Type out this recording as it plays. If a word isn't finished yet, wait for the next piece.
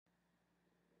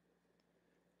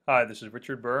Hi, this is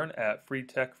Richard Byrne at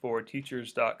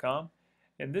freetechforteachers.com.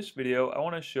 In this video, I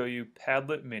want to show you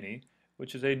Padlet Mini,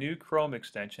 which is a new Chrome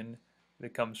extension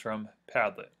that comes from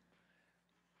Padlet.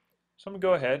 So I'm going to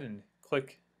go ahead and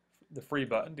click the free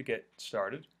button to get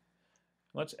started.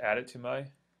 Let's add it to my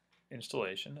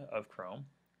installation of Chrome.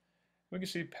 We can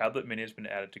see Padlet Mini has been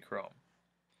added to Chrome.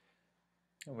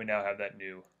 And we now have that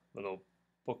new little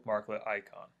bookmarklet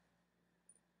icon.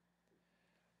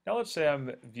 Now let's say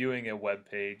I'm viewing a web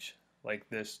page like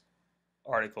this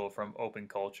article from Open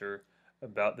Culture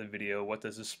about the video, What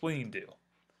Does a Spleen Do?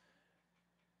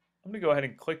 I'm going to go ahead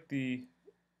and click the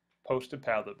Post to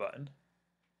Padlet button.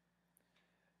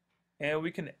 And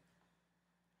we can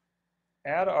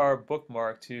add our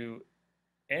bookmark to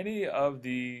any of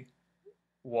the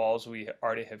walls we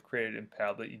already have created in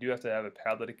Padlet. You do have to have a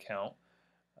Padlet account,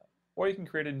 or you can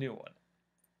create a new one.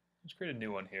 Let's create a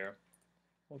new one here.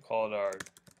 We'll call it our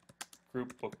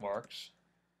group bookmarks.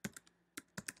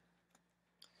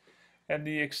 And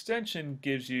the extension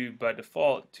gives you, by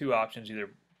default, two options, either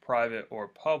private or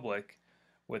public,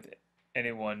 with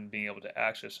anyone being able to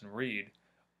access and read.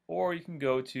 Or you can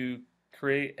go to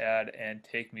Create, Add, and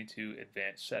Take Me to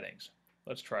Advanced Settings.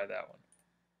 Let's try that one.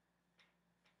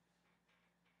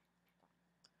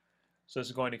 So this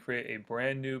is going to create a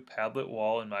brand new Padlet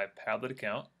wall in my Padlet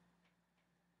account.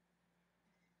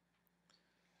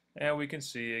 And we can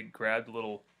see it grabbed a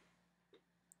little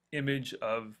image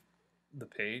of the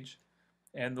page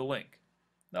and the link.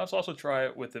 Now let's also try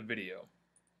it with a video.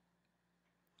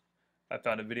 I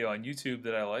found a video on YouTube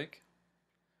that I like.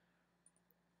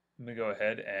 I'm going to go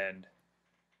ahead and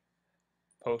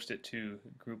post it to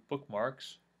group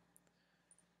bookmarks.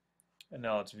 And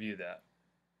now let's view that.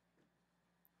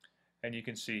 And you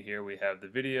can see here we have the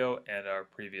video and our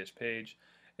previous page.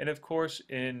 And of course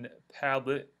in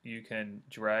Padlet you can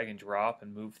drag and drop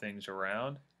and move things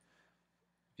around.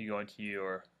 If you go into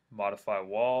your modify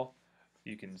wall,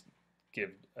 you can give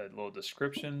a little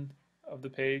description of the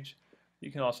page.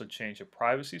 You can also change the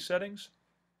privacy settings.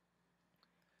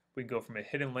 We can go from a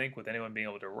hidden link with anyone being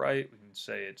able to write. We can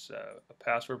say it's a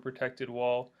password protected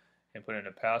wall and put in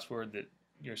a password that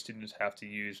your students have to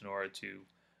use in order to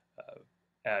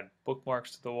add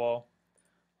bookmarks to the wall.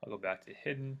 I'll go back to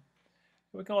hidden.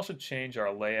 We can also change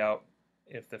our layout.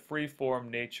 If the free-form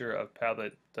nature of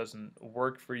Padlet doesn't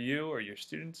work for you or your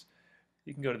students,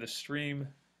 you can go to the stream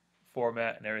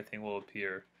format and everything will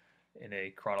appear in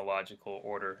a chronological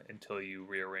order until you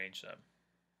rearrange them.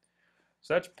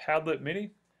 So that's Padlet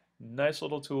Mini. Nice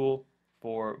little tool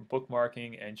for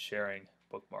bookmarking and sharing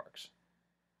bookmarks.